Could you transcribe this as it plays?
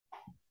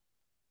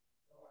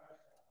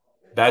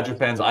Badger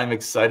fans, I'm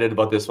excited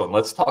about this one.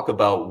 Let's talk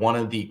about one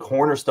of the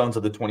cornerstones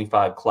of the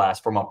 25 class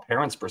from a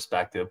parent's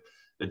perspective,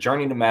 the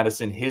journey to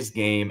Madison, his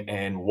game,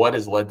 and what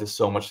has led to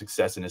so much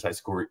success in his high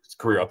school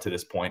career up to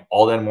this point.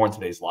 All that and more in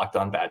today's Locked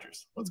On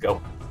Badgers. Let's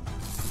go.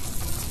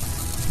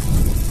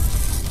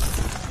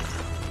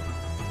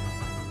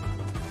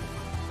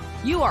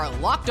 You are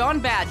Locked On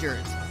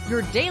Badgers,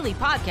 your daily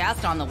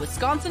podcast on the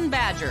Wisconsin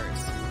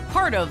Badgers.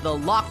 Part of the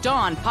Locked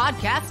On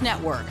Podcast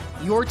Network,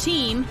 your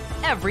team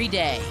every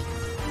day.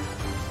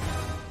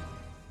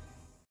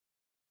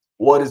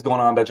 What is going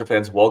on, Badger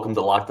fans? Welcome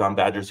to Locked On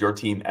Badgers, your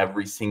team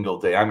every single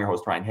day. I'm your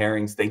host, Ryan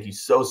Harings. Thank you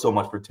so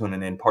much for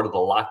tuning in, part of the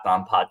Locked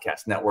On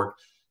Podcast Network.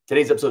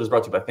 Today's episode is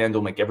brought to you by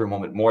FanDuel. Make every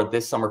moment more.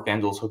 This summer,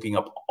 FanDuel is hooking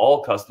up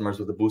all customers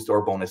with a boost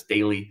or bonus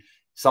daily.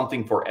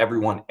 Something for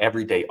everyone,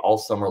 every day, all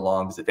summer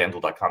long. Visit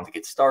FanDuel.com to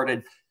get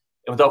started.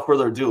 And without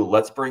further ado,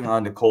 let's bring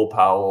on Nicole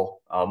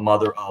Powell,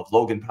 mother of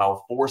Logan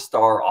Powell,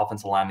 4-star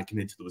offensive lineman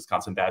committed to the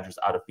Wisconsin Badgers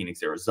out of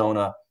Phoenix,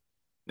 Arizona.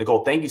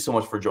 Nicole, thank you so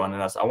much for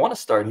joining us. I want to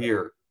start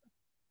here.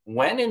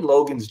 When in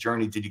Logan's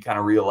journey did you kind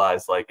of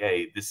realize, like,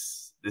 hey,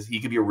 this he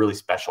could be a really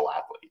special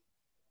athlete?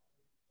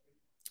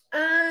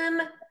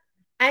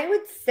 I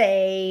would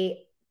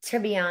say, to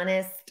be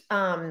honest,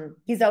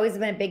 he's always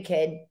been a big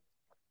kid.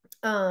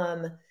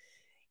 And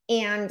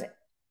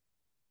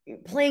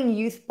playing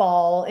youth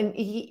ball, and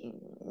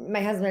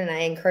my husband and I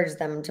encouraged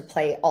them to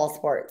play all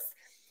sports.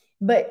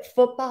 But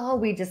football,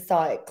 we just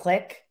saw it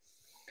click.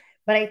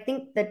 But I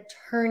think the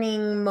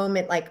turning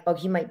moment, like, oh,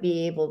 he might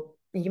be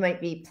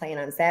playing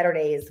on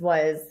Saturdays,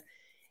 was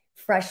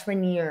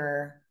freshman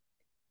year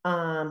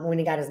when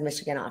he got his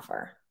Michigan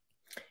offer.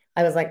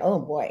 I was like, oh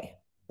boy,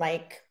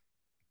 like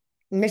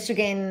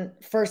Michigan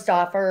first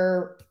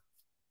offer.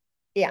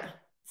 Yeah.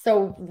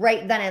 So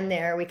right then and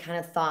there, we kind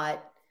of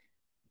thought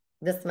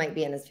this might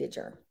be in his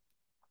future.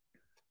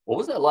 What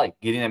was that like,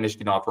 getting that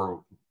Michigan offer?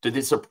 Did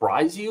it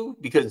surprise you?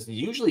 Because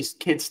usually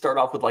kids start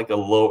off with like a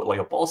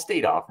Ball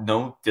State offer.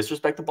 No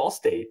disrespect to Ball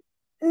State.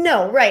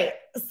 No, right.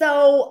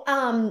 So,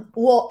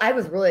 well, I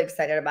was really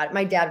excited about it.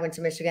 My dad went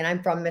to Michigan.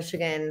 I'm from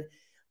Michigan.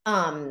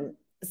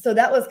 So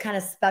that was kind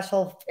of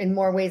special in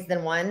more ways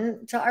than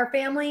one to our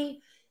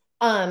family.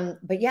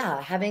 But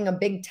yeah, having a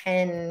Big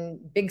Ten,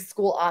 big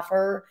school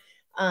offer.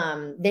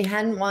 They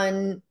hadn't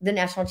won the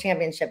national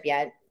championship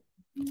yet,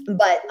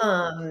 but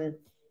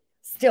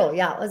still,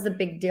 yeah, it was a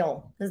big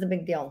deal. It was a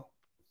big deal.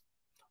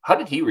 How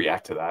did he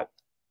react to that?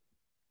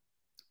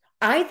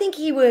 I think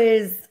he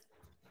was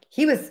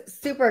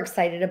super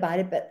excited about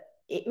it, but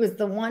it was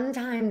the one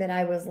time that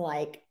I was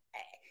like,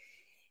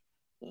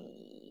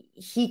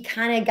 he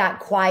kind of got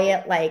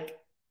quiet. Like,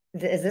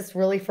 is this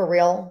really for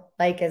real?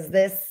 Like, is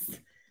this,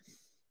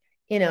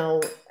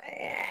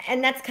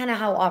 and that's kind of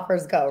how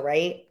offers go,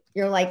 right?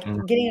 You're like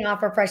getting an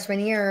offer freshman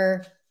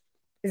year.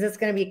 Is this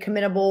going to be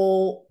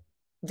committable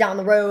down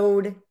the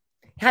road?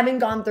 Having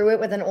gone through it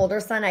with an older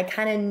son, I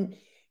kind of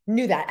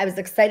knew that. I was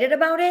excited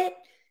about it.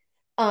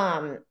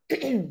 And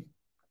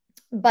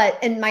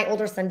my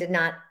older son did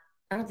not,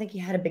 I don't think he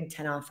had a Big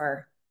Ten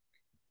offer.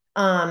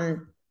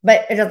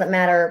 But it doesn't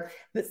matter.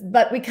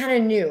 But we kind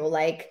of knew,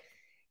 like,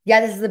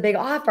 yeah, this is a big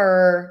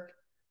offer,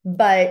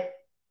 but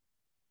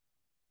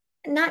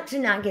not to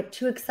not get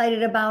too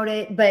excited about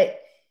it. But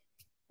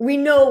we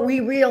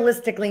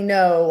realistically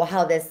know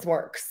how this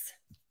works.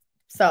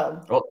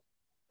 So, well,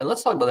 and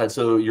let's talk about that.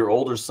 So your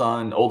oldest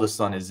son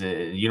is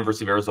at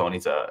University of Arizona.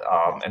 He's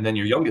and then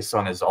your youngest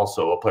son is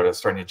also a player that's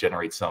starting to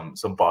generate some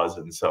buzz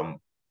and some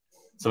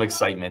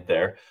excitement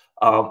there.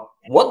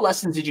 What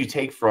lessons did you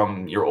take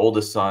from your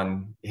oldest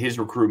son, his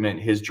recruitment,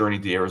 his journey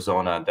to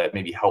Arizona that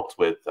maybe helped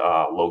with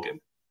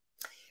Logan?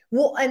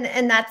 Well,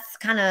 and that's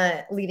kind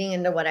of leading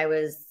into what I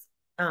was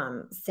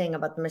saying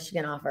about the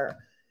Michigan offer.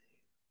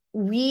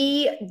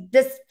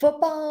 This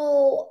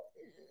football,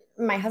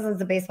 my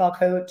husband's a baseball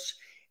coach.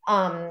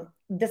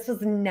 This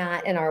was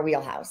not in our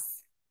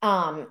wheelhouse.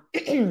 And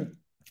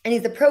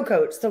he's a pro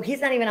coach, so he's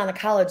not even on the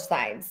college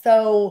side.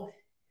 So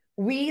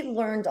we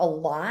learned a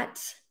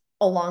lot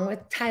along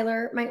with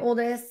Tyler, my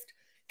oldest,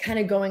 kind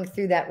of going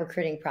through that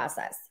recruiting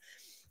process.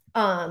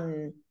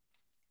 And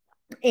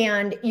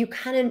you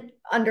kind of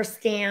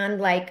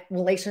understand, like,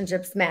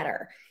 relationships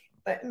matter,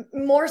 but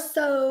more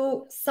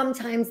so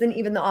sometimes than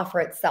even the offer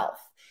itself.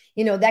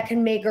 That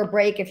can make or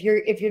break if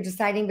you're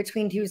deciding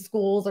between 2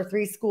 schools or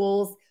 3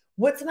 schools.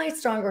 What's my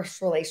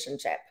strongest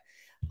relationship?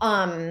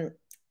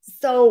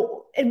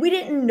 So, and we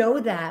didn't know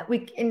that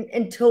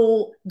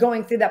until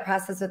going through that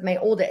process with my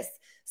oldest.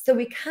 So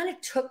we kind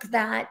of took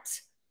that,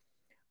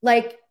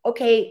 like,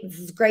 okay, this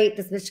is great.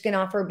 This Michigan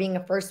offer being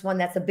a first one,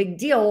 that's a big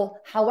deal.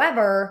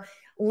 However,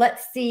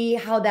 let's see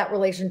how that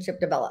relationship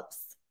develops.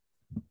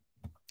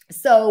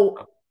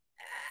 So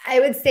I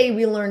would say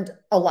we learned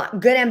a lot,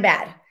 good and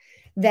bad,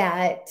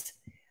 that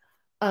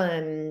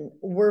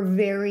we're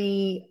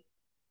very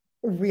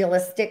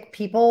realistic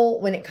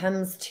people when it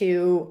comes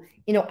to,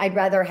 I'd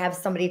rather have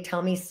somebody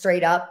tell me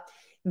straight up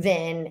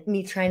than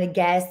me trying to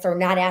guess or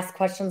not ask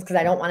questions because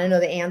I don't want to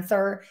know the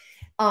answer.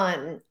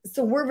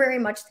 So we're very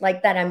much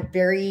like that. I'm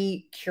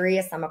very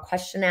curious. I'm a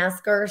question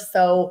asker.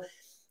 So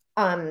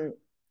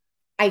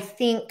I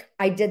think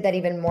I did that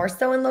even more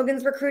so in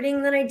Logan's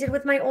recruiting than I did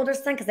with my older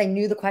son because I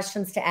knew the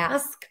questions to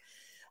ask.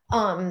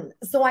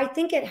 So I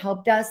think it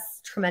helped us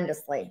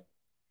tremendously.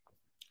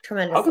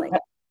 Tremendously.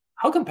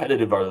 How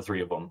competitive are the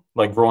three of them?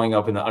 Like growing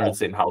up under the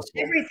same household?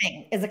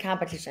 Everything is a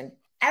competition.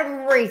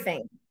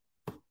 Everything.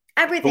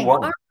 Who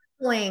won? Arm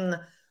wrestling,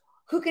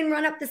 who can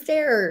run up the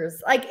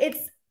stairs. Like it's,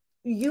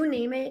 you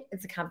name it,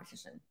 it's a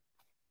competition.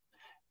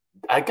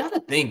 I gotta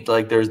think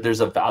like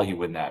there's a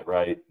value in that,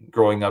 right?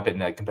 Growing up in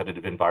that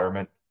competitive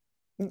environment.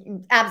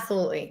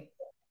 Absolutely.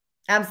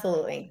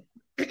 Absolutely.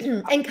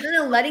 And kind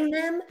of letting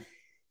them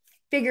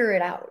figure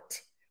it out.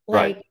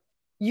 Like Right.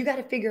 you got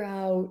to figure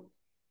out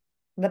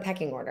the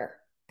pecking order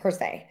per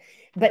se.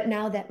 But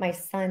now that my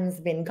son's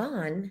been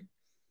gone,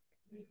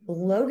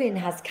 Logan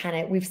has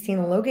we've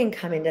seen Logan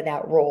come into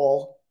that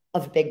role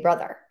of big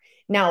brother.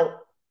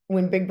 Now,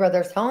 when big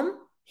brother's home,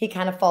 he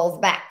kind of falls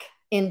back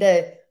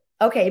into,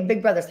 okay,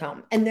 big brother's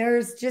home. And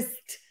there's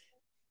just,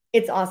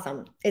 it's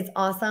awesome. It's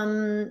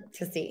awesome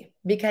to see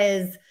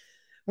because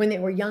when they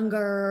were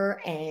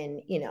younger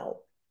and,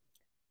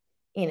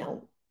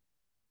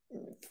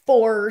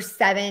 4,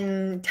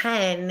 7,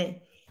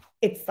 10,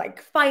 it's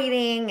like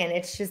fighting and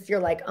it's just, you're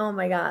like, oh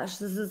my gosh,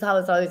 this is how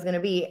it's always going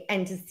to be.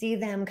 And to see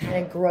them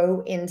kind of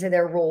grow into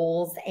their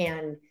roles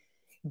and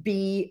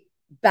be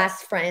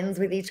best friends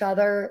with each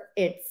other,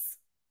 it's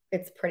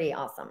pretty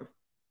awesome.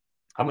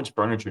 How much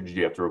furniture did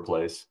you have to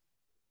replace?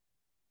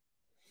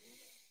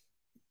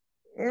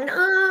 More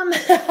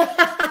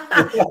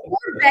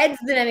beds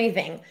than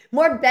anything.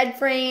 More bed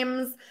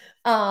frames.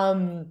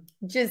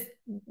 Just,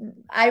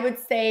 I would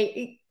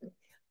say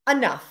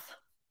enough.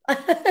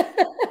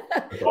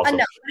 Awesome.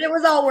 Enough. It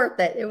was all worth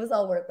it. It was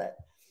all worth it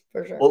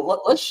for sure.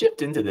 Well, let's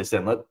shift into this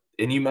then.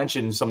 And you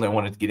mentioned something I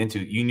wanted to get into.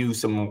 You knew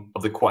some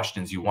of the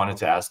questions you wanted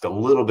to ask a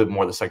little bit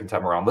more the second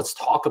time around. Let's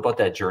talk about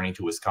that journey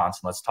to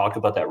Wisconsin. Let's talk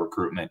about that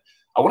recruitment.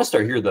 I want to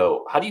start here,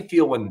 though. How do you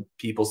feel when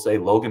people say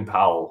Logan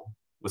Powell,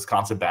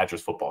 Wisconsin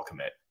Badgers football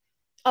commit?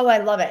 Oh, I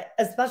love it.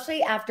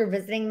 Especially after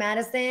visiting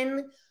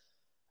Madison.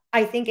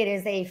 I think it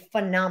is a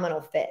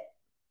phenomenal fit.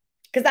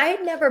 Because I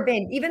had never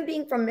been, even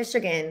being from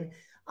Michigan,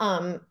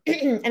 and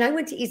I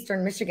went to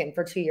Eastern Michigan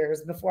for 2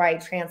 years before I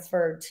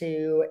transferred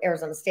to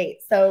Arizona State.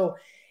 So,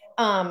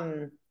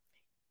 it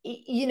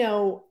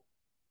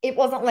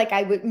wasn't like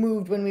I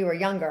moved when we were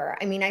younger.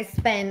 I mean, I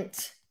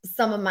spent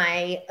some of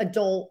my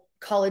adult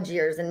college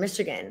years in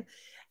Michigan,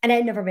 and I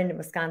had never been to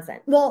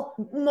Wisconsin. Well,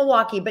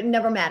 Milwaukee, but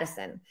never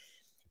Madison.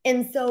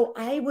 And so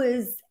I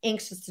was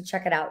anxious to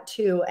check it out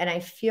too. And I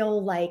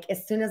feel like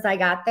as soon as I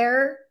got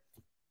there,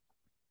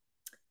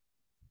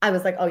 I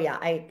was like, oh yeah,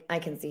 I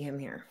can see him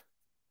here.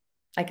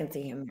 I can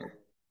see him here.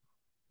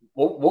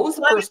 What was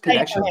the first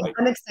connection like?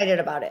 I'm excited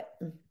about it.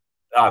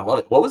 I love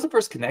it. What was the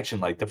first connection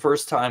like? The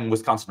first time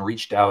Wisconsin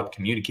reached out,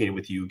 communicated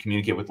with you,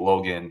 communicated with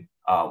Logan.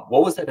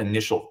 What was that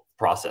initial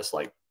process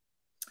like?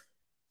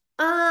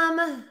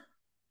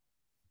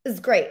 It was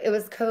great. It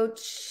was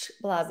Coach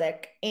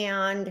Blazek,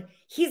 and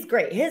he's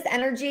great. His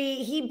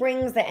energy, he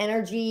brings the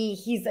energy.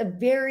 He's a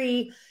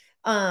very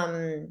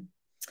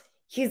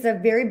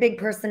big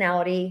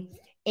personality,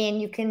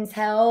 and you can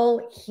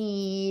tell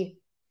he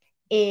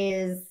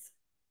is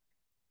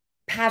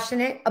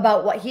passionate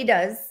about what he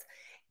does,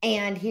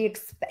 and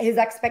his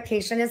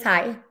expectation is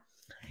high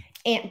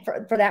and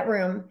for that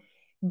room,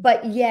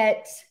 but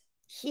yet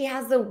he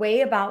has a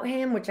way about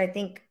him, which I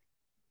think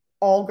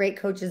all great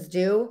coaches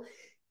do,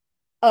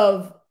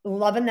 of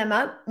loving them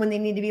up when they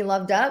need to be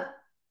loved up,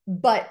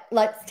 but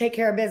let's take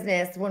care of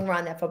business when we're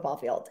on that football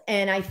field.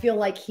 And I feel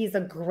like he's a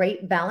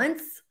great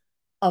balance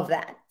of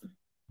that.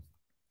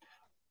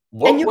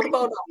 What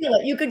about feel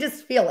it? You could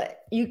just feel it.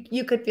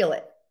 You could feel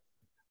it.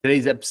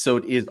 Today's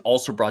episode is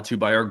also brought to you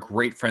by our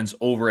great friends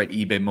over at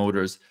eBay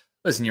Motors.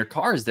 Listen, your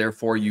car is there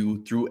for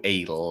you through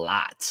a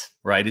lot,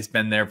 right? It's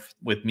been there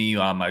with me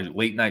on my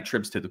late night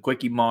trips to the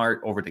Quickie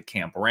Mart, over to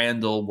Camp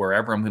Randall,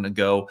 wherever I'm going to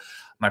go.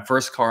 My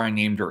first car, I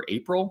named her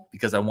April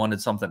because I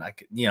wanted something I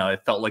could,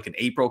 it felt like an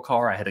April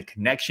car. I had a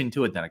connection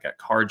to it. Then I got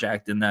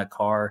carjacked in that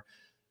car.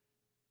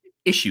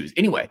 Issues.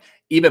 Anyway,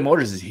 eBay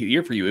Motors is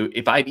here for you.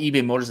 If I had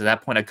eBay Motors at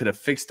that point, I could have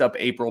fixed up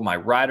April, my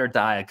ride or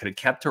die. I could have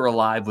kept her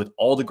alive with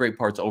all the great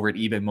parts over at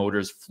eBay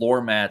Motors,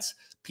 floor mats,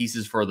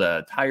 pieces for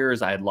the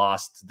tires. I had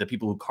lost. The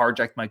people who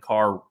carjacked my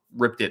car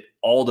ripped it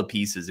all to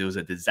pieces. It was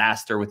a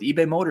disaster. With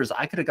eBay Motors,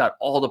 I could have got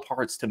all the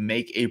parts to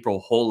make April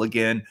whole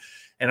again.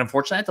 And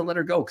unfortunately, I had to let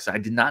her go because I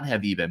did not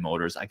have eBay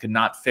Motors. I could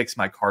not fix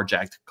my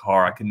carjacked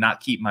car. I could not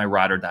keep my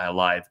ride or die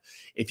alive.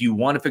 If you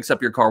want to fix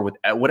up your car with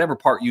whatever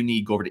part you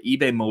need, go over to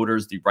eBay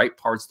Motors. The right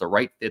parts, the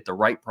right fit, the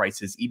right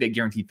prices. eBay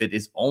Guaranteed Fit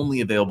is only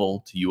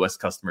available to U.S.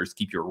 customers.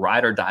 Keep your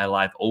ride or die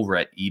alive over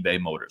at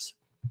eBay Motors.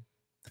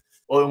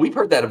 Well, we've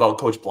heard that about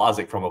Coach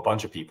Blazek from a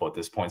bunch of people at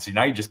this point. So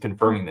now you're just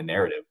confirming the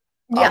narrative,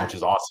 which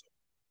is awesome.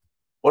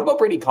 What about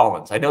Brady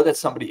Collins? I know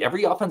that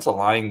every offensive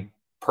line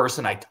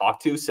person I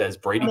talk to says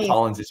Brady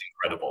Collins is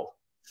incredible.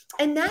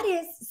 And that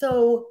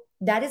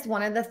is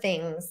one of the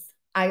things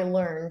I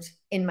learned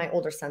in my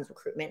older son's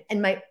recruitment.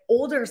 And my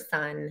older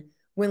son,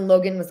 when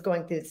Logan was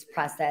going through this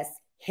process,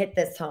 hit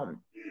this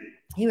home.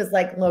 He was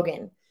like,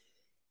 Logan,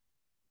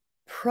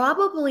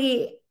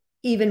 probably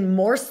even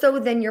more so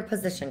than your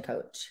position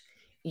coach,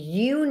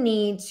 you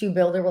need to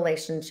build a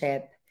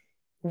relationship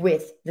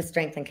with the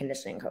strength and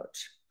conditioning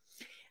coach.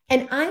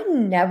 And I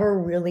never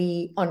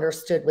really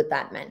understood what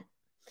that meant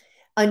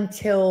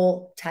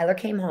until Tyler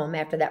came home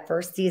after that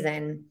first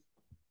season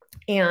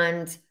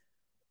and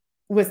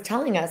was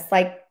telling us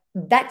like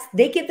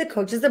they give the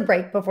coaches a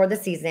break before the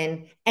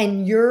season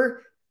and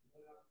you're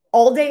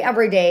all day,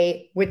 every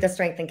day with the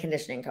strength and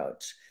conditioning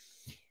coach.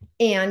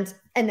 And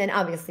then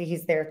obviously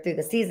he's there through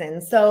the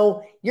season.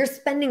 So you're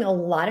spending a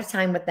lot of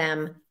time with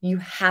them. You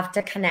have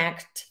to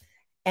connect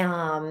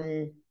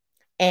and,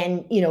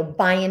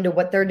 buy into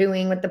what they're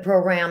doing with the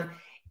program.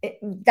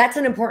 That's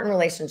an important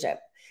relationship.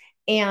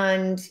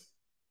 And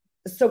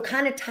so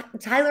kind of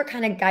Tyler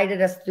kind of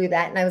guided us through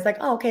that. And I was like,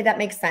 oh, okay, that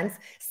makes sense.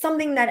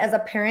 Something that as a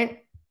parent,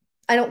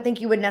 I don't think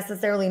you would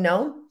necessarily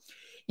know.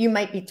 You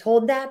might be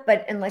told that,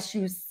 but unless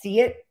you see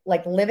it,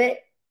 like live it,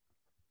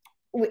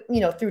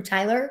 through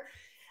Tyler.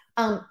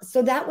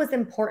 So that was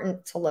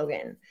important to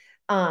Logan.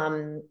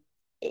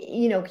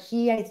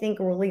 He, I think,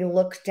 really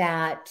looked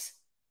at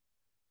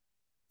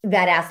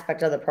that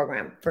aspect of the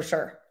program for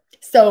sure.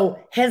 So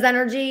his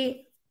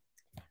energy,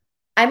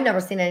 I've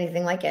never seen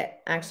anything like it,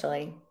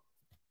 actually.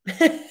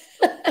 I've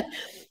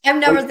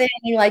never seen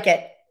anything like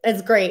it.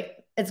 It's great.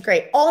 It's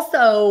great.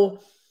 Also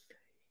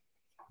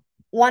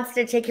wants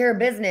to take care of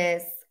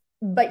business,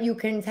 but you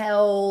can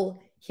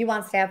tell he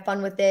wants to have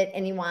fun with it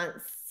and he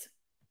wants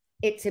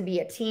it to be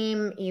a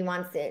team. He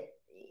wants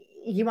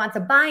a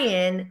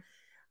buy-in.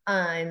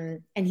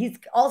 And he's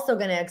also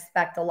going to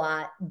expect a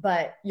lot,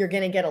 but you're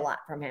going to get a lot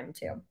from him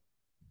too.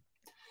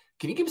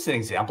 Can you give us an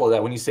example of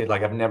that when you say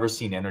like, I've never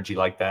seen energy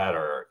like that,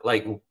 or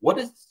like, what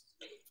is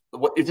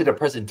it a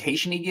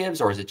presentation he gives,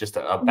 or is it just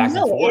a back and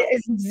forth?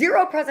 It's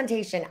zero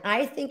presentation.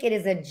 I think it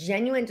is a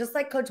genuine, just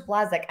like Coach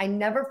Blazek. I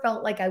never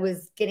felt like I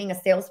was getting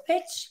a sales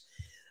pitch.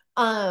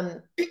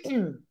 And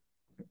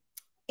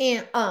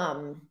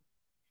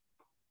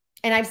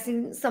I've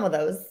seen some of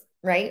those,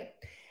 right?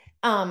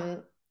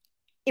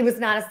 It was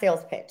not a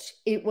sales pitch.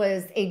 It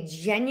was a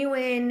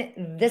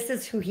genuine, this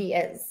is who he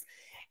is.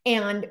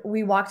 And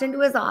we walked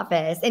into his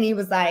office and he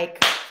was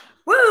like,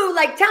 woo,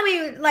 like, tell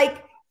me,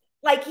 like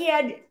he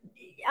had,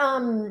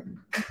 I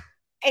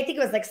think it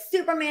was like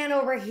Superman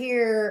over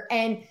here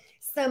and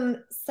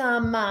some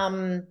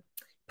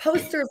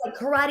posters like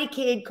Karate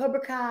Kid,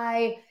 Cobra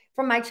Kai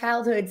from my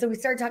childhood. So we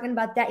started talking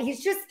about that.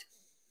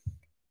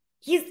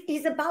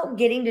 He's about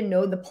getting to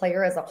know the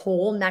player as a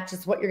whole, not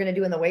just what you're going to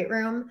do in the weight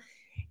room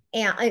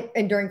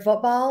and during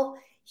football.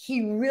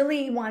 He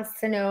really wants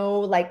to know,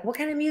 like, what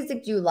kind of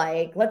music do you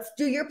like? Let's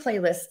do your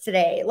playlist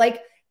today.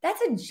 Like, that's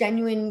a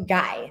genuine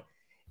guy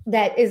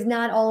that is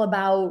not all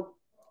about,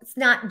 it's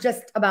not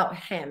just about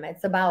him.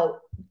 It's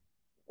about,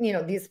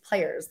 these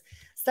players.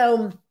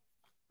 So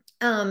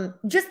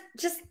just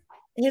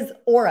his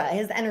aura,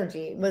 his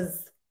energy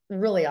was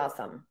really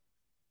awesome.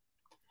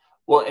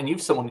 Well, and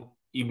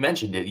you've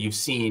mentioned it. You've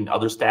seen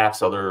other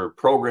staffs, other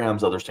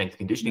programs, other strength and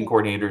conditioning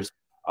coordinators.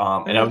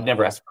 And I would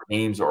never ask for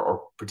names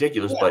or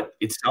particulars, but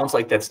it sounds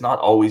like that's not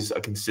always a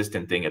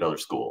consistent thing at other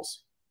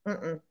schools.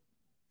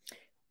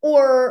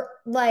 Or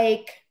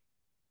like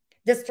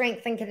the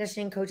strength and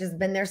conditioning coach has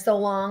been there so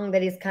long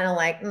that he's kind of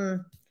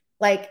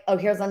like, oh,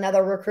 here's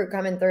another recruit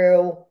coming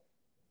through.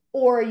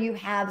 Or you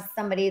have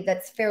somebody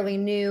that's fairly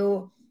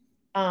new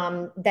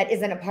that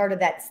isn't a part of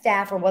that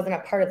staff or wasn't a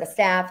part of the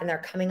staff and they're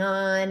coming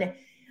on.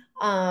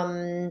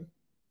 So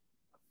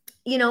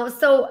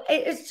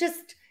it's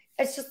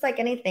just like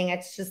anything.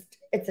 It's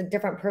a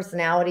different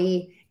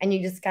personality and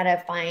you just got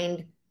to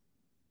find,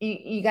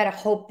 you got to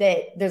hope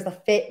that there's a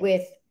fit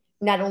with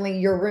not only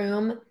your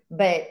room,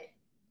 but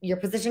your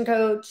position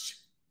coach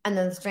and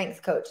then the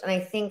strength coach. And I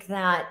think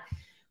that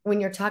when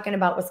you're talking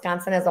about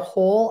Wisconsin as a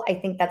whole, I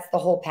think that's the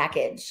whole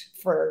package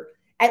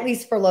at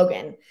least for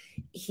Logan.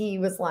 He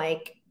was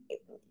like,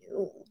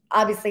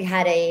 obviously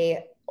had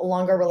a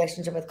longer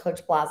relationship with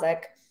Coach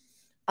Blazek.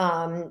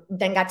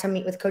 Then got to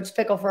meet with Coach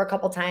Fickle for a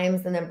couple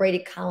times. And then Brady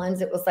Collins,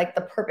 it was like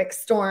the perfect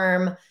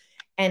storm.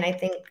 And I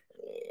think,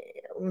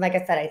 like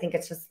I said, I think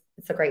it's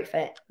a great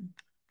fit.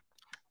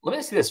 Let me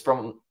ask you this.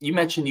 You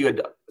mentioned you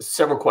had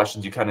several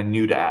questions you kind of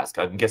knew to ask.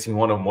 I'm guessing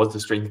one of them was the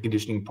strength and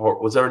conditioning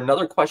part. Was there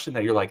another question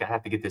that you're like, I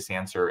have to get this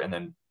answer? And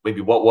then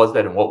maybe what was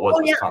that and what was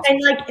Wisconsin?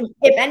 And like,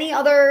 if any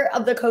other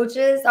of the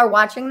coaches are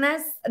watching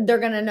this, they're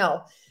going to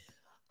know.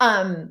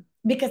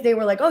 Because they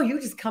were like, oh,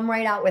 you just come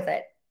right out with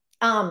it.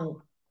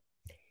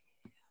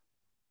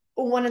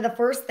 One of the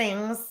first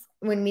things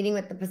when meeting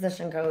with the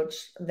position coach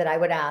that I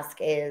would ask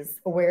is,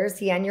 where is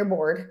he on your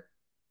board?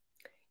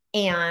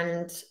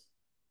 And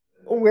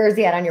where is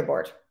he at on your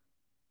board?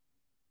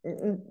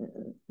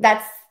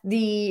 That's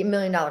the $1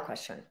 million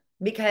question,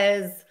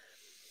 because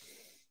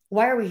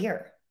why are we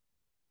here?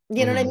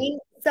 You know what I mean?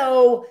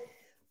 So,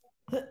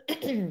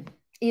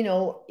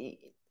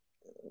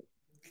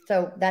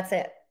 so that's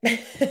it.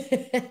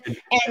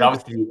 And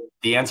obviously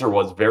the answer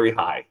was very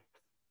high.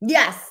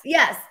 Yes,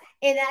 yes.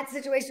 In that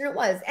situation, it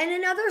was. And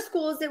in other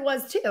schools, it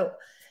was too.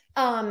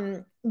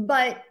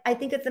 But I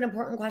think it's an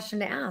important question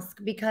to ask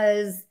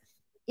because,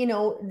 you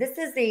know, this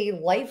is a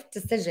life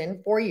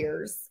decision, 4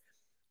 years,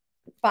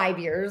 5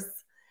 years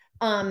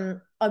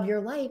of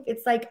your life.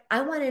 It's like,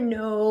 I want to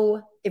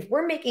know if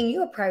we're making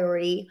you a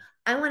priority.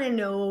 I want to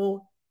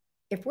know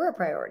if we're a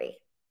priority.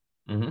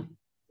 Mm-hmm.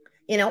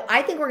 You know,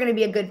 I think we're going to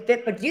be a good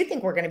fit, but do you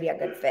think we're going to be a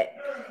good fit?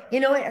 You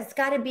know, it's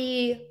got to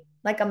be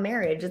like a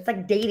marriage. It's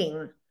like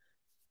dating.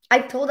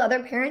 I've told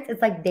other parents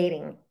it's like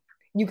dating.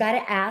 You got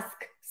to ask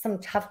some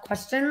tough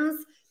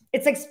questions.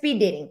 It's like speed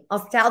dating.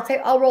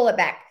 I'll roll it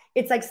back.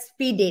 It's like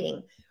speed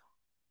dating.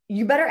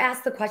 You better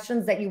ask the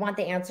questions that you want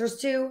the answers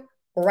to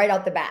right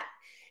out the bat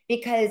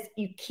because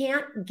you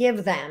can't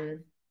give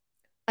them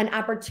an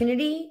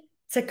opportunity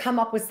to come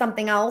up with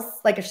something else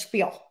like a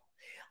spiel.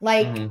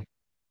 Like,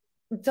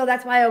 so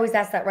that's why I always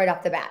ask that right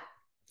off the bat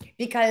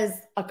because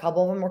a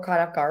couple of them were caught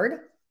off guard,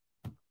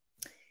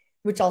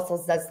 which also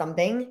says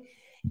something.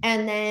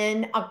 And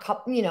then a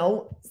couple, you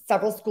know,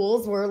 several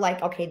schools were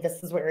like, okay,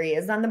 this is where he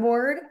is on the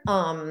board.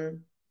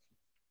 And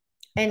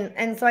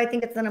so I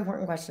think it's an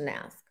important question to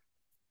ask.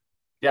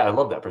 Yeah, I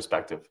love that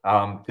perspective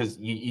because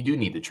you do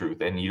need the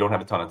truth and you don't have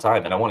a ton of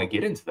time. And I want to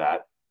get into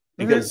that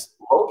because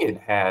Logan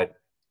had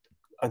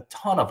a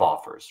ton of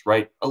offers,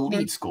 right?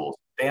 Elite schools,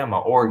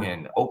 Bama,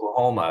 Oregon,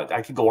 Oklahoma.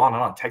 I could go on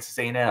and on, Texas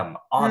A&M,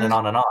 on and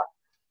on and on.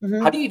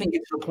 How do you even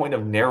get to the point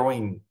of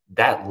narrowing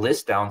that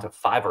list down to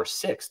 5 or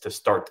 6 to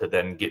start to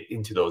then get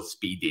into those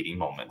speed dating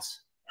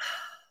moments?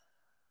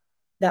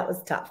 That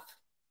was tough.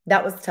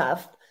 That was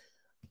tough.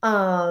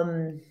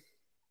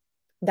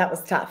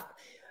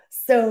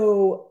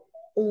 So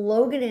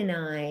Logan and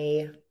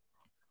I,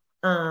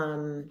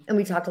 and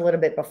we talked a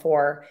little bit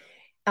before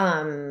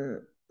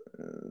the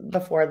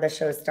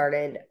show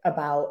started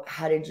about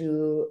how did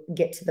you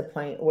get to the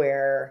point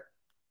where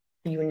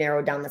you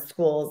narrowed down the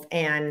schools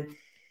and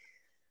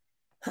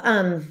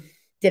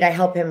did I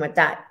help him with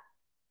that?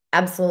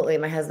 Absolutely.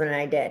 My husband and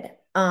I did.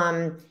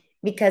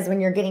 Because when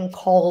you're getting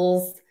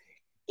calls,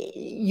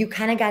 you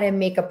kind of got to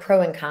make a pro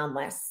and con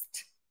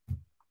list.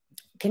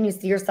 Can you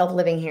see yourself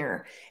living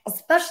here?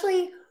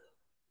 Especially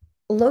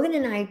Logan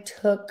and I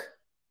took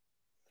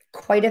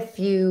quite a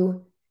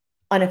few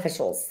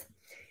unofficials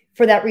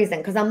for that reason.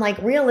 Because I'm like,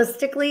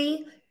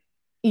 realistically,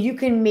 you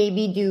can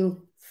maybe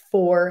do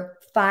 4,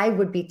 5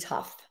 would be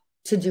tough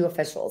to do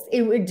officials.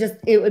 It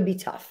would be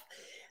tough.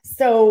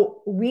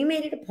 So we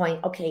made it a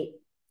point, okay,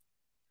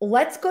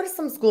 let's go to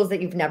some schools that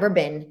you've never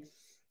been.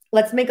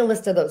 Let's make a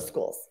list of those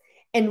schools.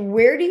 And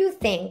where do you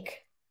think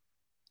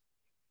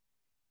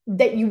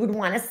that you would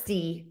want to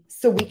see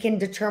so we can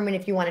determine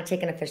if you want to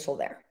take an official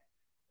there?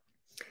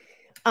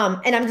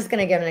 And I'm just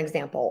going to give an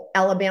example.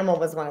 Alabama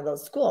was one of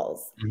those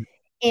schools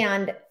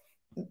and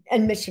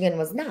Michigan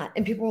was not.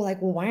 And people were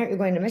like, well, why aren't you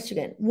going to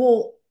Michigan?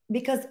 Well,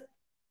 because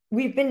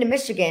we've been to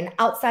Michigan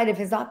outside of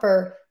his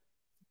offer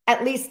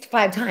at least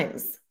 5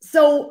 times.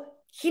 So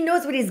he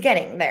knows what he's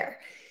getting there.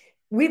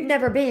 We've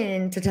never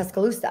been to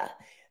Tuscaloosa.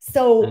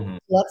 So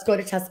let's go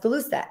to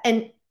Tuscaloosa.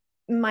 And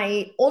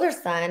my older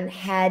son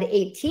had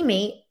a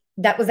teammate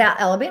that was at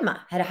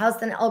Alabama, had a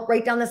house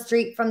right down the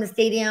street from the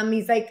stadium.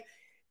 He's like,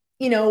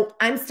 you know,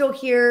 I'm still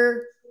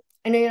here.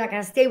 I know you're not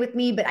going to stay with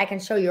me, but I can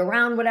show you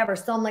around, whatever.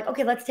 So I'm like,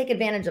 okay, let's take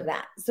advantage of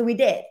that. So we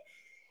did.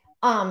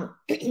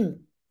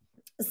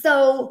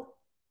 So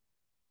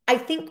I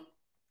think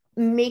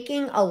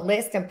making a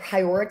list and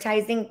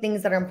prioritizing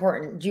things that are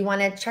important. Do you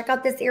want to check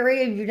out this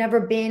area? You've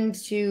never been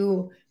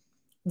to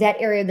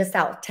that area of the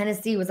South.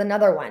 Tennessee was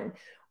another one.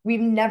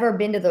 We've never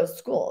been to those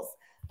schools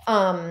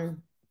or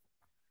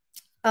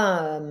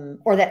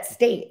that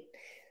state.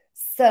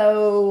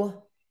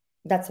 So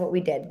that's what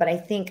we did. But I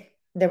think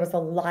there was a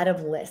lot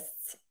of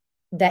lists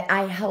that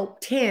I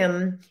helped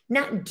him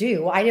not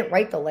do. I didn't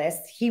write the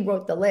list. He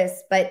wrote the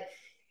list, but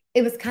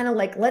it was kind of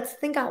like, let's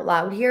think out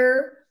loud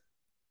here.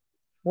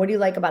 What do you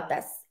like about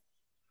this?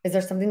 Is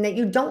there something that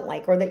you don't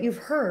like or that you've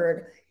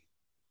heard?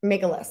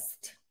 Make a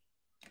list.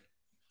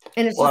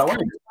 And it's just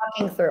kind of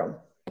walking through.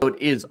 It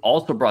is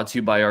also brought to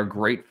you by our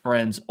great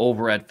friends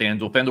over at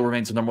FanDuel. FanDuel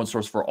remains the #1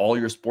 source for all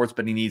your sports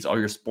betting needs, all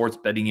your sports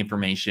betting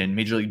information.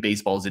 Major League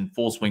Baseball is in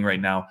full swing right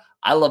now.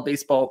 I love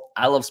baseball.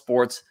 I love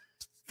sports.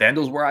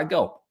 FanDuel is where I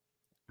go.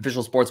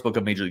 Official sportsbook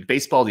of Major League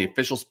Baseball, the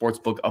official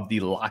sportsbook of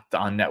the Locked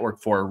On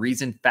Network for a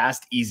reason.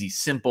 Fast, easy,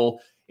 simple.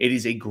 It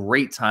is a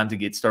great time to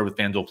get started with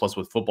FanDuel Plus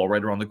with football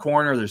right around the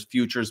corner. There's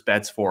futures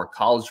bets for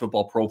college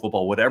football, pro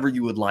football, whatever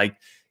you would like.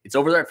 It's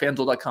over there at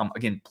FanDuel.com.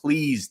 Again,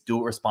 please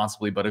do it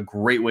responsibly, but a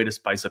great way to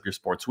spice up your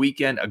sports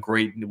weekend, a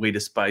great way to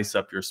spice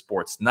up your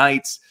sports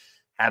nights.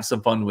 Have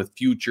some fun with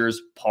futures,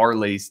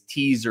 parlays,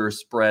 teasers,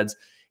 spreads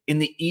in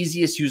the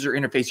easiest user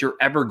interface you're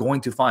ever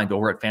going to find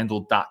over at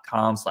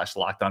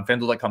FanDuel.com/lockedon.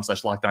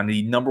 FanDuel.com/lockedon,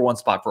 the #1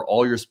 spot for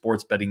all your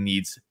sports betting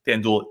needs.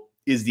 FanDuel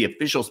is the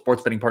official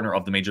sports betting partner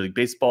of the Major League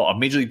Baseball,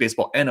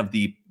 and of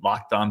the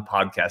Locked On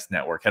Podcast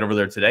Network. Head over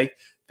there today,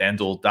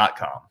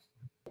 FanDuel.com.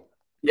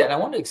 Yeah, and I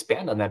want to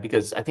expand on that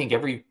because I think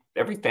every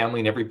family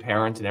and every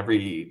parent and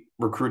every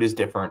recruit is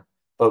different.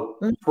 But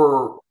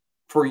Mhm.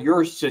 for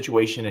your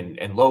situation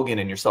and Logan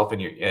and yourself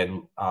and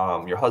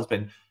your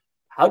husband,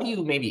 how do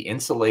you maybe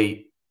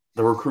insulate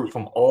the recruit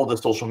from all the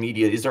social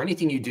media? Is there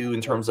anything you do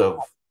in terms of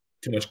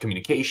too much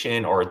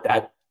communication, or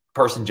that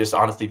person just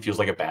honestly feels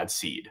like a bad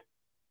seed?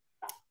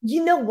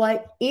 You know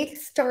what? It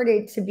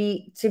started to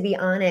be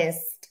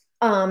honest,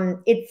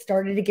 it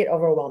started to get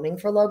overwhelming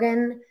for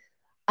Logan.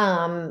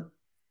 Um,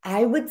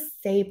 I would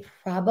say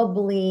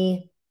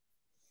probably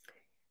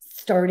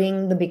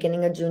starting the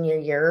beginning of junior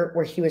year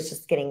where he was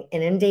just getting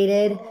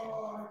inundated.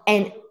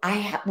 And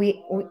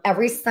we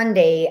every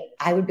Sunday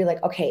I would be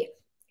like, okay,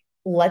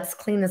 let's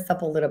clean this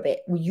up a little bit.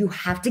 You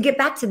have to get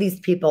back to these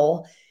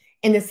people,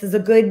 and this is a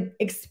good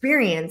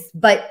experience,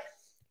 but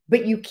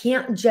you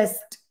can't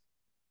just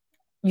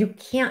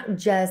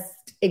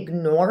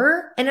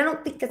ignore. And I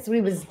don't think that's what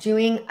he was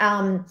doing.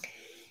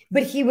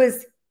 But he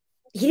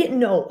didn't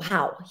know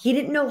how. He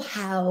didn't know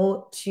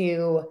how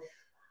to.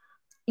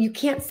 You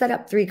can't set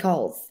up 3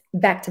 calls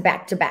back to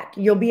back to back.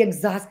 You'll be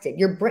exhausted.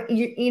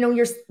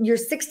 You're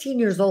 16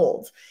 years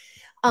old.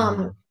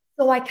 Mhm.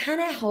 So I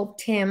kind of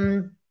helped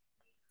him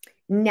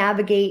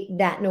navigate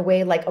that in a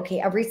way like,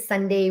 okay, every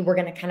Sunday we're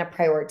going to kind of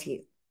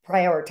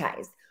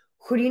prioritize.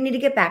 Who do you need to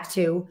get back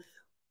to?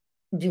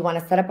 Do you want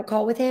to set up a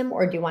call with him,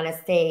 or do you want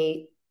to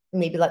say,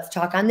 maybe let's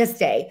talk on this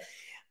day?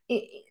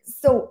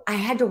 So I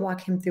had to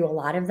walk him through a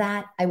lot of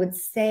that. I would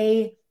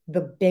say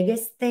the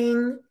biggest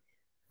thing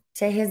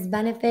to his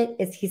benefit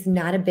is he's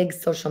not a big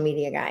social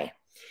media guy.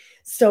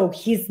 So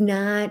he's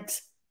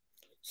not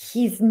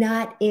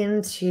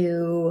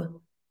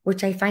into,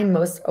 which I find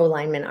most O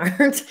linemen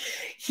aren't.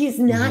 He's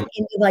not Mhm.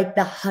 into like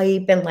the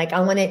hype and like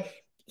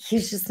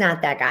he's just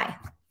not that guy.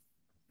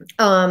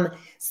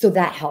 So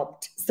that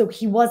helped. So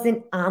he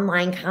wasn't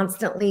online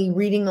constantly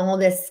reading all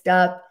this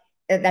stuff.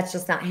 That's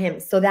just not him.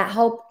 So that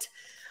helped,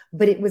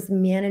 but it was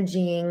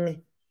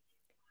managing,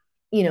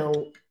 you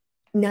know,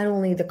 not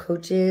only the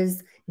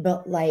coaches,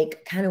 but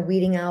like kind of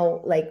weeding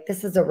out, like,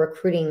 this is a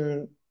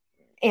recruiting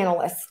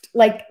analyst.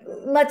 Like,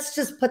 let's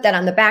just put that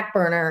on the back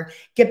burner,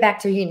 get back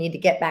to who you need to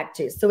get back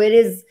to. So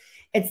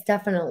it's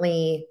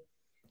definitely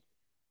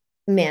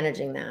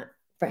managing that,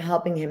 for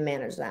helping him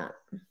manage that.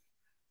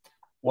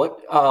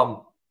 What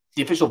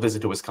the official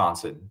visit to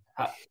Wisconsin?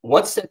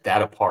 What set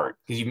that apart?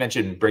 Because you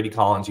mentioned Brady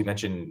Collins, you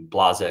mentioned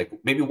Blazek.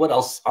 Maybe what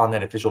else on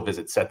that official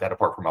visit set that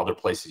apart from other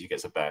places you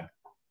guys have been?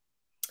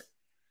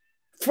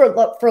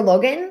 For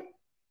Logan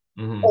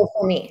Mhm. or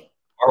for me?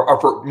 Or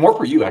for more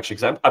for you actually,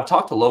 because I've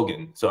talked to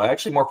Logan, so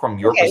actually more from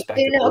your Okay,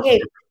 perspective.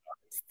 okay.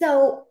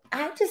 So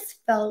I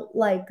just felt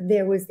like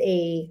there was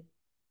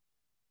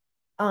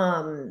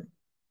um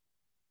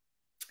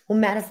well,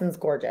 Madison's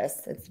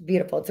gorgeous. It's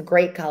beautiful. It's a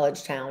great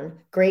college town,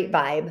 great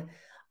vibe.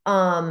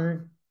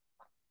 Um,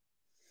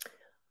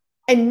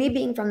 and me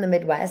being from the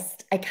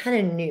Midwest, I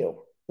kind of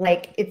knew,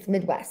 like, it's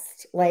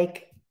Midwest.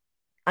 Like,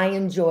 I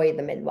enjoy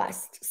the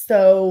Midwest.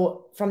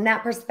 So from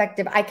that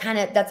perspective,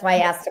 that's why I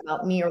asked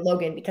about me or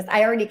Logan, because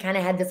I already kind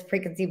of had this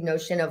preconceived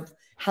notion of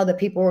how the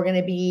people were going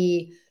to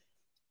be.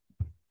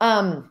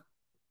 Um,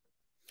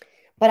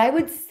 but I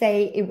would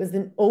say it was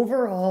an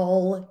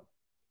overall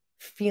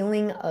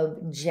feeling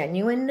of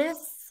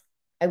genuineness.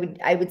 I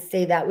would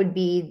say that would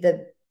be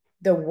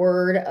the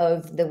word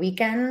of the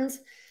weekend.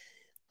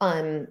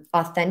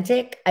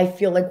 Authentic. I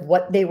feel like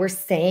what they were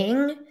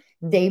saying,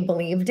 they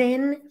believed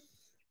in,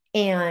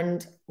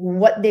 and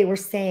what they were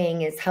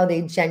saying is how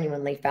they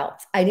genuinely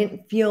felt. I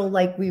didn't feel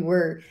like we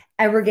were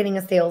ever getting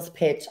a sales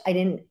pitch. I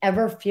didn't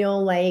ever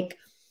feel like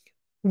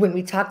when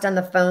we talked on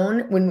the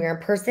phone, when we were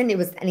in person, it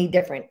was any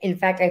different. In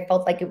fact, I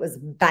felt like it was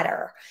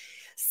better.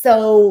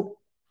 So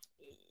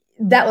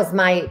that was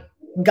my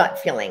gut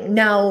feeling.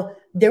 Now,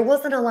 there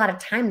wasn't a lot of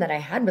time that I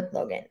had with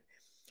Logan.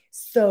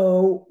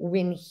 So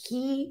when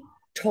he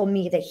told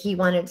me that he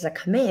wanted to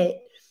commit,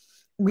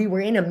 we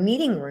were in a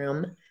meeting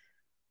room,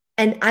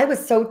 and I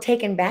was so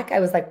taken back. I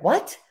was like,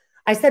 what?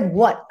 I said,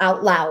 what,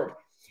 out loud.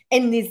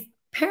 And these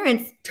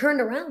parents turned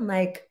around,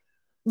 like,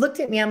 looked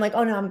at me. I'm like,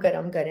 oh no, I'm good.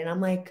 I'm good. And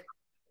I'm like,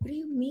 what do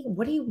you mean?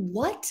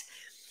 What?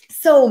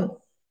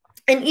 So,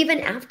 and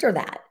even after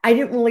that, I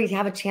didn't really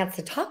have a chance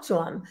to talk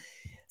to him.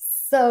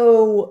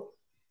 So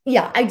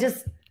yeah, I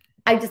just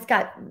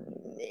got,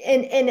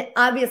 and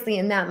obviously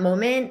in that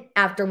moment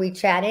after we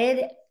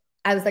chatted,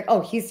 I was like,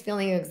 oh, he's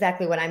feeling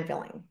exactly what I'm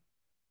feeling.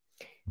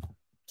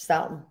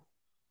 So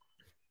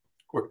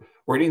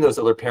Were any of those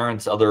other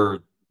parents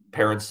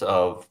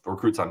of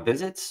recruits on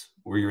visits?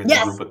 Were you in the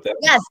yes, group with them?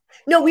 yes.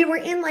 No, we were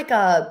in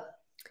a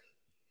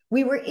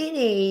we were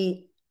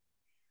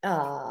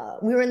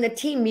in the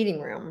team meeting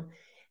room,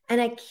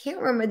 and I can't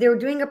remember, they were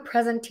doing a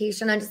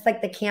presentation on just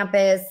like the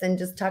campus and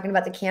just talking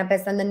about the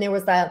campus. And then they were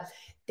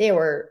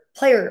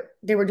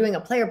doing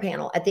a player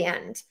panel at the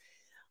end.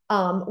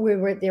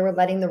 They were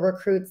letting the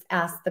recruits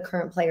ask the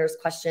current players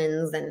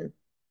questions, and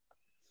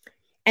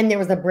there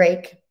was a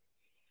break.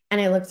 And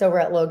I looked over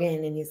at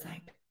Logan, and he's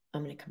like,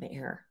 I'm going to commit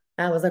here.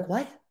 And I was like,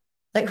 what?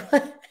 Like,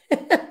 what?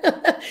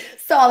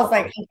 So I was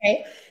like,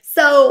 okay.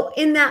 So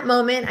in that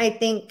moment, I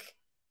think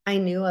I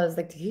knew. I was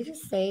like, did he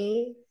just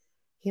say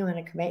he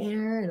wanted to commit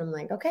here? And I'm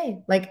like,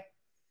 okay, like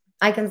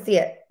I can see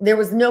it. There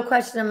was no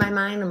question in my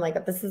mind. I'm like,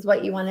 if this is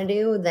what you want to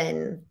do,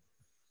 then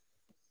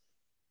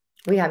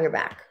we have your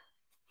back.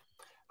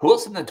 Who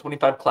else in the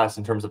 25 class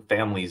in terms of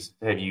families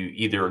have you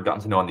either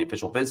gotten to know on the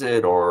official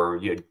visit or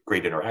you had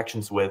great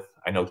interactions with?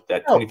 I know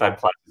that 25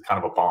 class is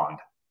kind of a bond.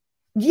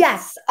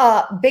 Yes,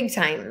 big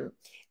time.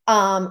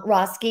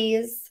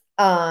 Roski's,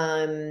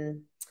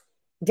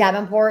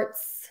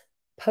 Davenport's,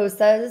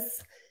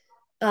 Posas,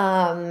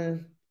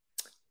 forgive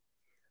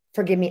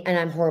me, and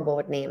I'm horrible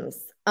with names.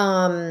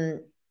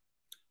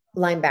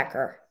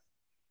 Linebacker.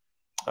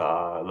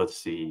 Let's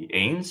see,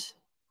 Ains?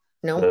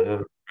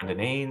 No. Brendan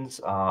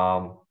Ains.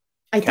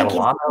 I think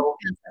Catalano.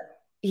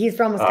 he's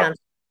from Wisconsin.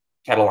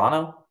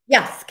 Catalano?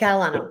 Yes,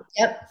 Catalano.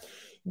 Yep.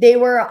 They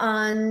were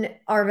on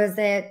our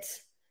visit.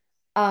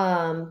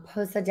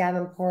 Posa,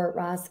 Davenport,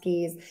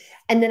 Roski's.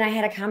 And then I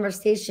had a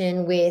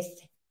conversation with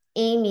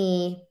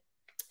Amy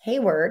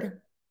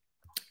Hayward,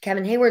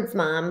 Kevin Hayward's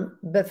mom,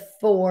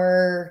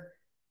 before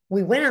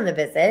we went on the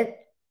visit.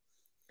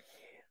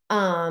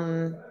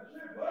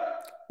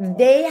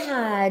 They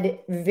had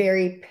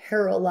very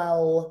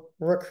parallel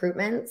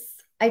recruitments,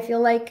 I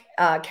feel like,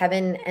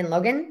 Kevin and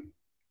Logan.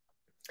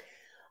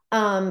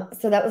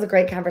 So that was a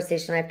great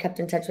conversation. I've kept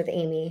in touch with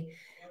Amy.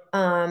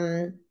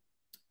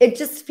 It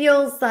just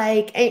feels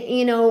like,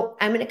 you know,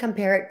 I'm going to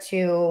compare it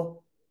to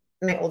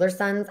my older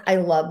sons. I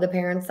love the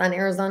parents on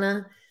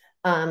Arizona,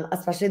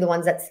 especially the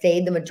ones that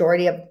stayed. The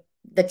majority of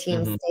the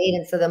team stayed,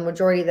 and so the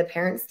majority of the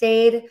parents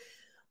stayed.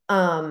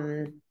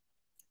 And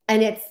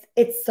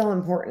it's so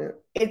important.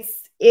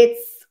 It's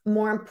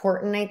more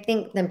important, I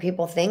think, than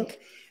people think,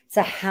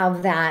 to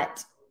have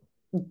that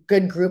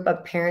good group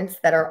of parents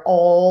that are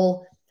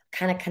all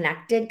kind of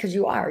connected, because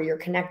you're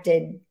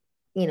connected,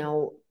 you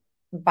know,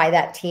 by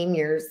that team,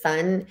 your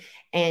son,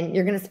 and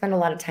you're going to spend a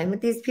lot of time with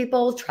these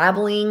people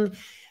traveling.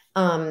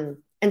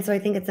 And so I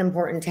think it's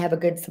important to have a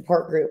good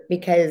support group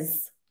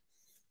because,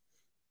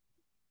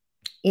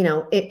 you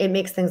know, it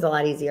makes things a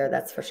lot easier.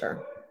 That's for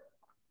sure.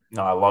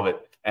 No, I love it.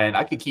 And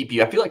I could keep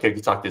you, I feel like I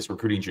could talk this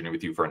recruiting journey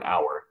with you for an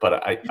hour,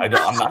 but I'm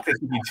not going to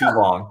keep you too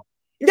long.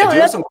 No, I do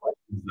have some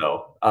questions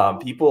though.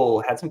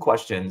 People had some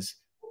questions.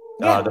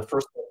 Yeah. The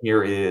first one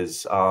here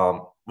is,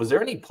 was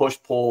there any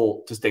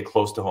push-pull to stay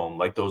close to home?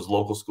 Like those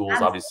local schools,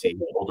 Absolutely. obviously,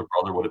 his older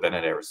brother would have been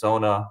in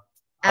Arizona.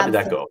 How did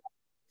that go?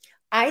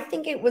 I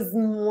think it was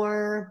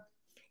more,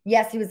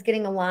 yes, he was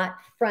getting a lot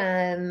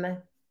from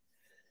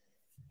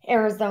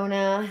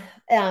Arizona,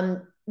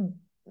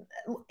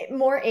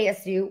 more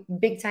ASU,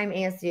 big time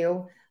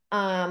ASU.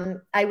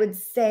 I would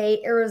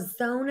say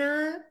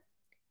Arizona,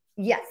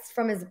 yes,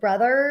 from his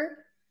brother.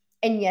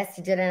 And yes,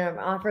 he did have an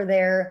offer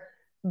there,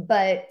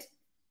 but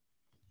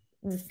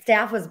the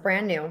staff was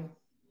brand new.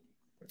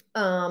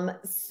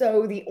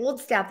 So the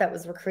old staff that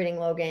was recruiting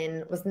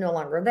Logan was no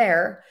longer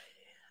there.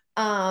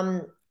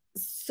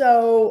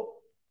 So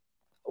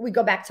we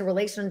go back to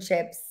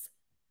relationships.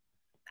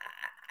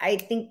 I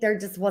think there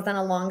just wasn't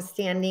a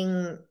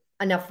long-standing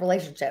enough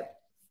relationship.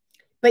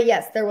 But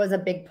yes, there was a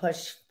big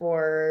push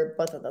for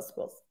both of those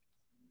schools.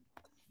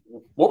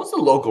 What was the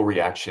local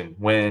reaction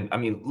when, I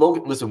mean,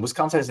 Logan, listen,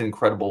 Wisconsin has an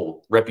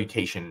incredible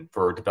reputation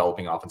for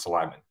developing offensive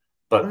linemen,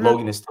 but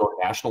Logan is still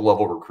a national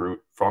level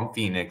recruit from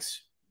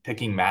Phoenix,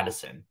 picking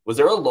Madison. Was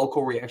there a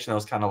local reaction that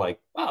was kind of like,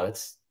 wow,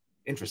 that's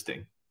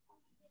interesting?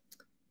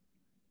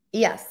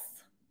 Yes.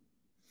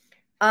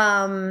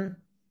 But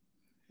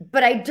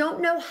I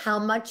don't know how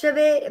much of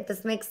it, if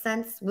this makes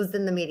sense, was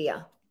in the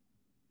media.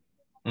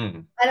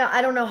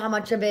 I don't know how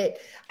much of it.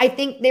 I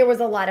think there was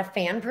a lot of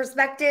fan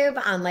perspective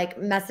on like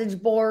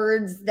message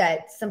boards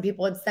that some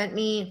people had sent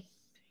me,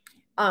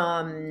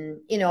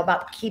 you know,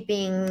 about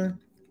keeping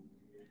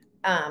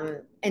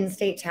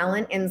in-state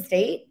talent in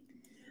state.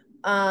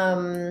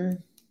 But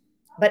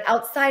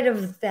outside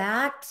of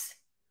that,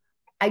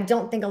 I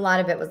don't think a lot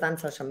of it was on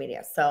social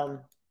media. So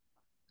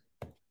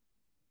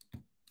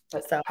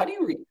how do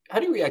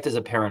you react as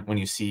a parent when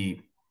you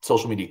see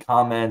social media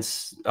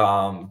comments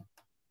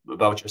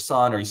about your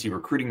son, or you see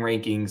recruiting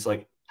rankings?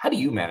 Like, how do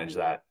you manage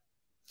that?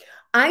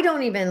 I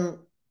don't even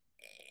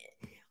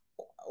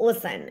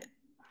listen.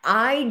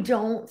 I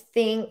don't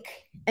think,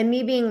 and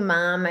me being a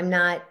mom, I'm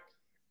not,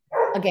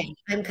 again,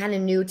 I'm kind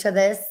of new to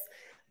this.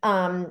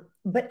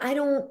 But I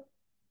don't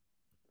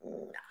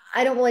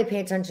really pay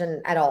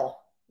attention at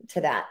all to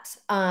that.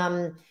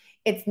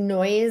 It's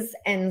noise.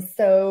 And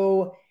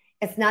so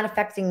it's not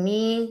affecting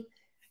me,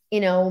 you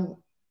know.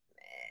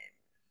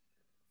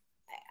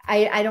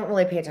 I don't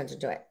really pay attention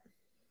to it.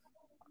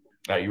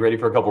 Are you ready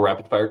for a couple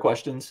rapid fire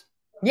questions?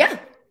 Yeah.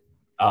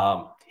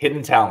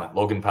 Hidden talent,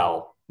 Logan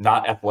Powell,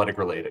 not athletic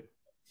related.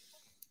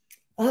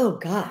 Oh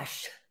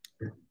gosh.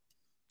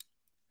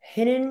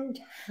 Hidden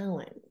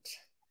talent.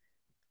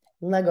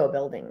 Lego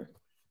building.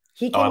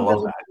 He can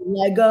build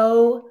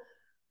Lego.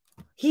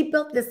 He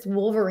built this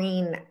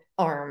Wolverine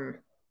arm.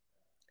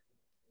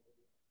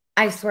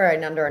 I swear,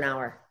 in under an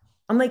hour.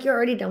 I'm like, you're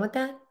already done with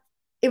that?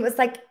 It was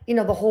like, you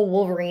know, the whole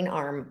Wolverine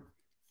arm.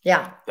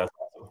 Yeah. That's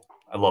awesome.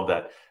 I love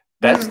that.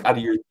 Best out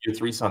of your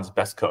three sons,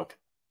 best cook?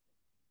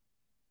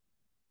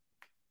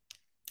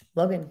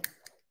 Logan.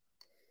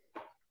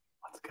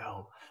 Let's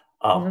go.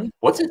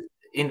 What's it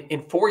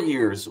in 4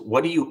 years?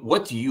 What do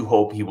you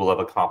hope he will have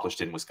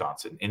accomplished in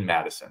Wisconsin, in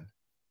Madison?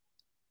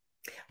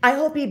 I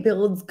hope he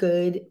builds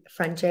good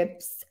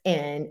friendships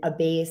and a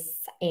base,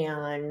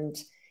 and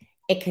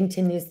it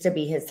continues to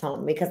be his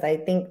home, because I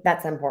think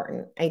that's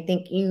important. I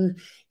think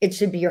it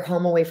should be your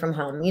home away from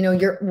home. You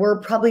know, we're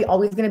probably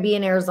always going to be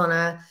in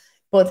Arizona.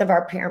 Both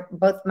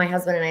my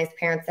husband and I's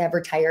parents have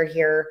retired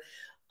here.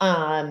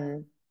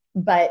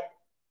 But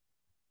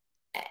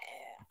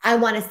I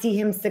want to see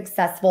him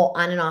successful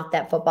on and off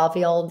that football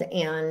field,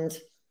 and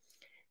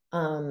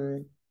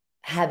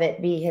have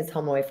it be his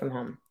home away from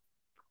home.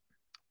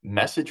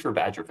 Message for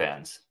Badger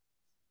fans.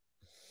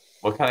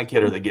 What kind of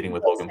kid are they getting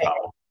with Logan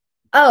Powell?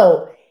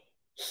 Oh,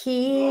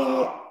 he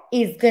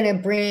is going to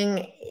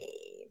bring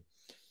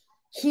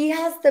 – he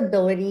has the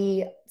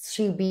ability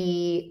to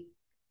he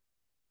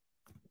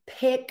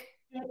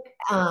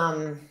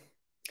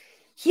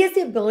has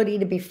the ability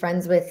to be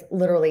friends with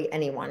literally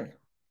anyone.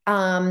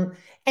 And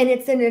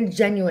it's in a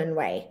genuine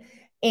way.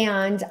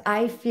 And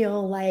I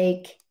feel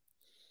like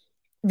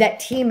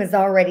that team is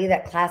already,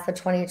 that class of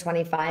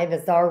 2025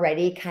 is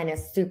already kind of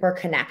super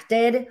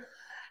connected.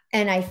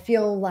 And I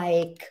feel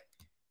like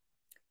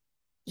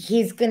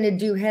he's going to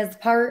do his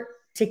part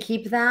to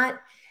keep that.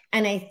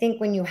 And I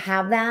think when you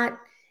have that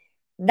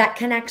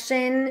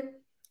connection,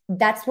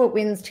 that's what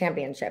wins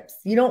championships.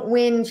 You don't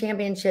win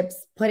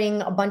championships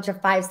putting a bunch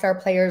of 5-star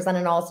players on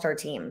an all-star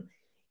team.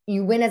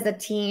 You win as a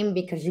team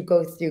because you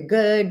go through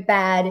good,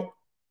 bad,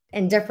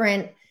 and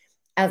different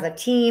as a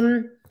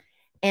team.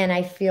 And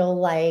I feel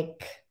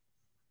like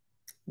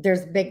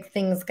there's big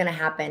things going to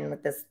happen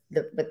with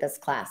this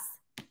class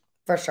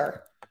for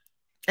sure.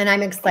 And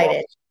I'm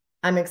excited.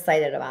 I'm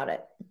excited about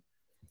it.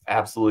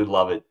 Absolutely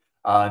love it.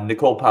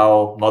 Nicole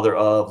Powell, mother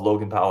of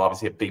Logan Powell,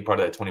 obviously a big part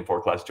of that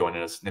 24 class,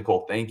 joining us.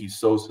 Nicole, thank you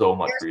so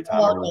much for your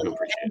time. I really do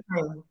appreciate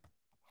it.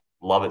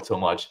 Love it so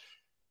much.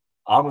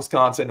 On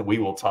Wisconsin, we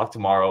will talk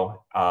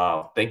tomorrow.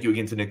 Thank you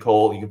again to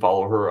Nicole. You can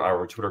follow her,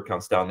 our Twitter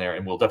accounts down there,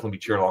 and we'll definitely be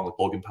cheering along with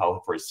Logan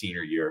Powell for his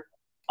senior year.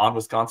 On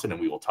Wisconsin,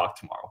 and we will talk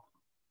tomorrow.